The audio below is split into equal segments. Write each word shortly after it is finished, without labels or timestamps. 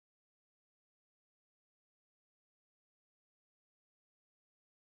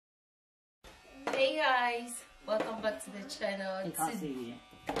guys, welcome back to the channel.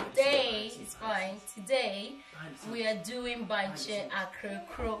 Today it's fine. Today we are doing banche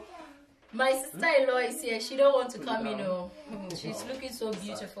kaaklo. My sister-in-law is here. She don't want to come in. She's looking so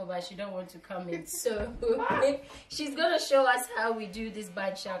beautiful, but she don't want to come in. So she's gonna show us how we do this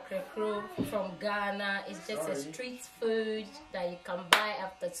banche kaaklo from Ghana. It's just a street food that you can buy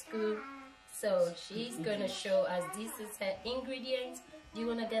after school. So she's gonna show us. This is her ingredients. Do you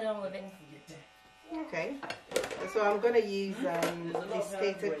wanna get on with it? Okay, so I'm going to use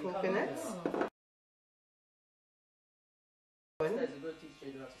desiccated coconuts.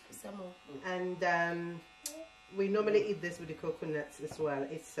 And we normally eat this with the coconuts as well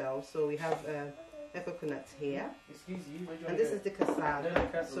itself. So we have a coconut here. And this is the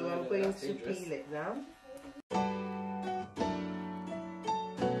cassava. So I'm going to peel it now.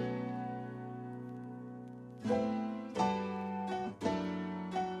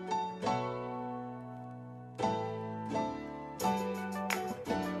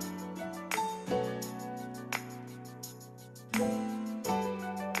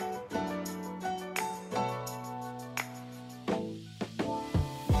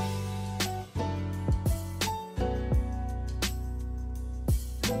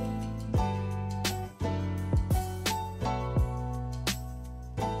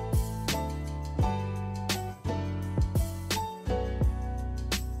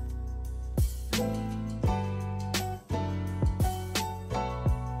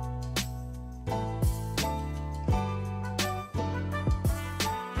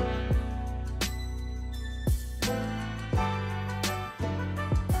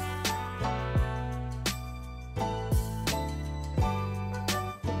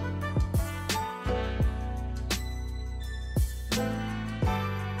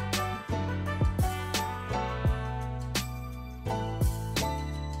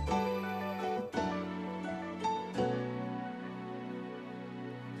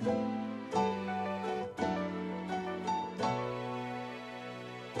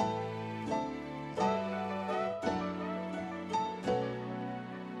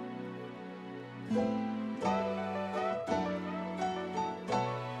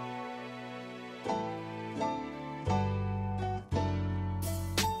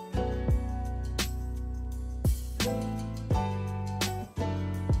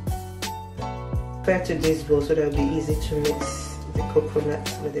 To this bowl so that it'll be easy to mix the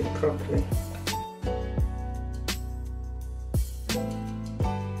coconut with it properly.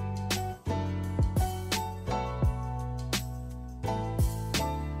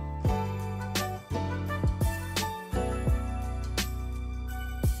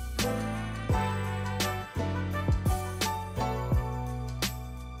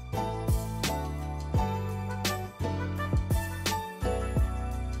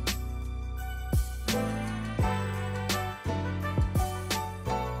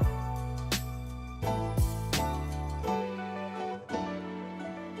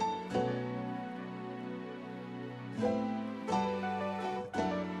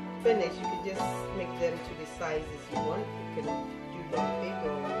 Finish, you can just make them to the sizes you want. You can do them big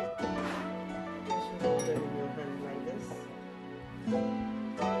or just hold them in your hand like this.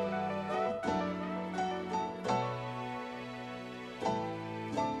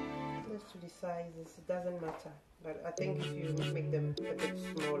 Just to the sizes, it doesn't matter. But I think if you make them a bit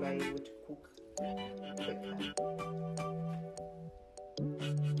smaller, it would cook quicker.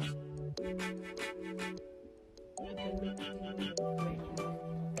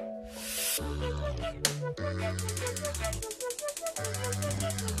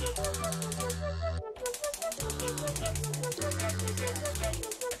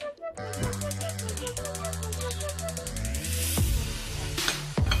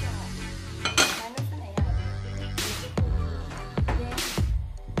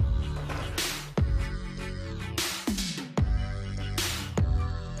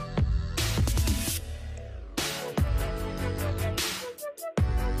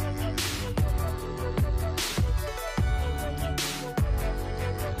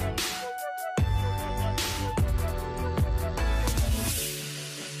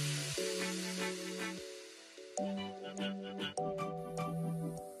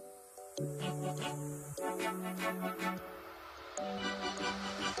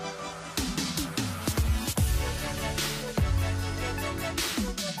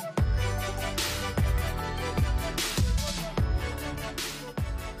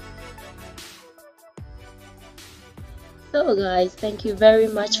 So guys, thank you very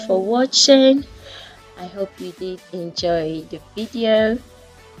much for watching. I hope you did enjoy the video.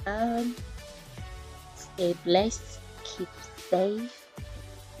 Stay blessed, keep safe,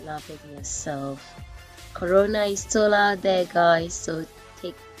 loving yourself. Corona is still out there, guys, so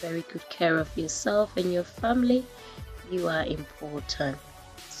take very good care of yourself and your family. You are important,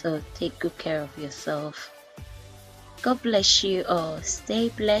 so take good care of yourself. God bless you all. Stay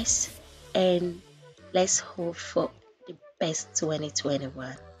blessed, and let's hope for the best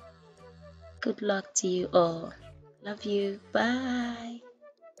 2021. Good luck to you all. Love you. Bye.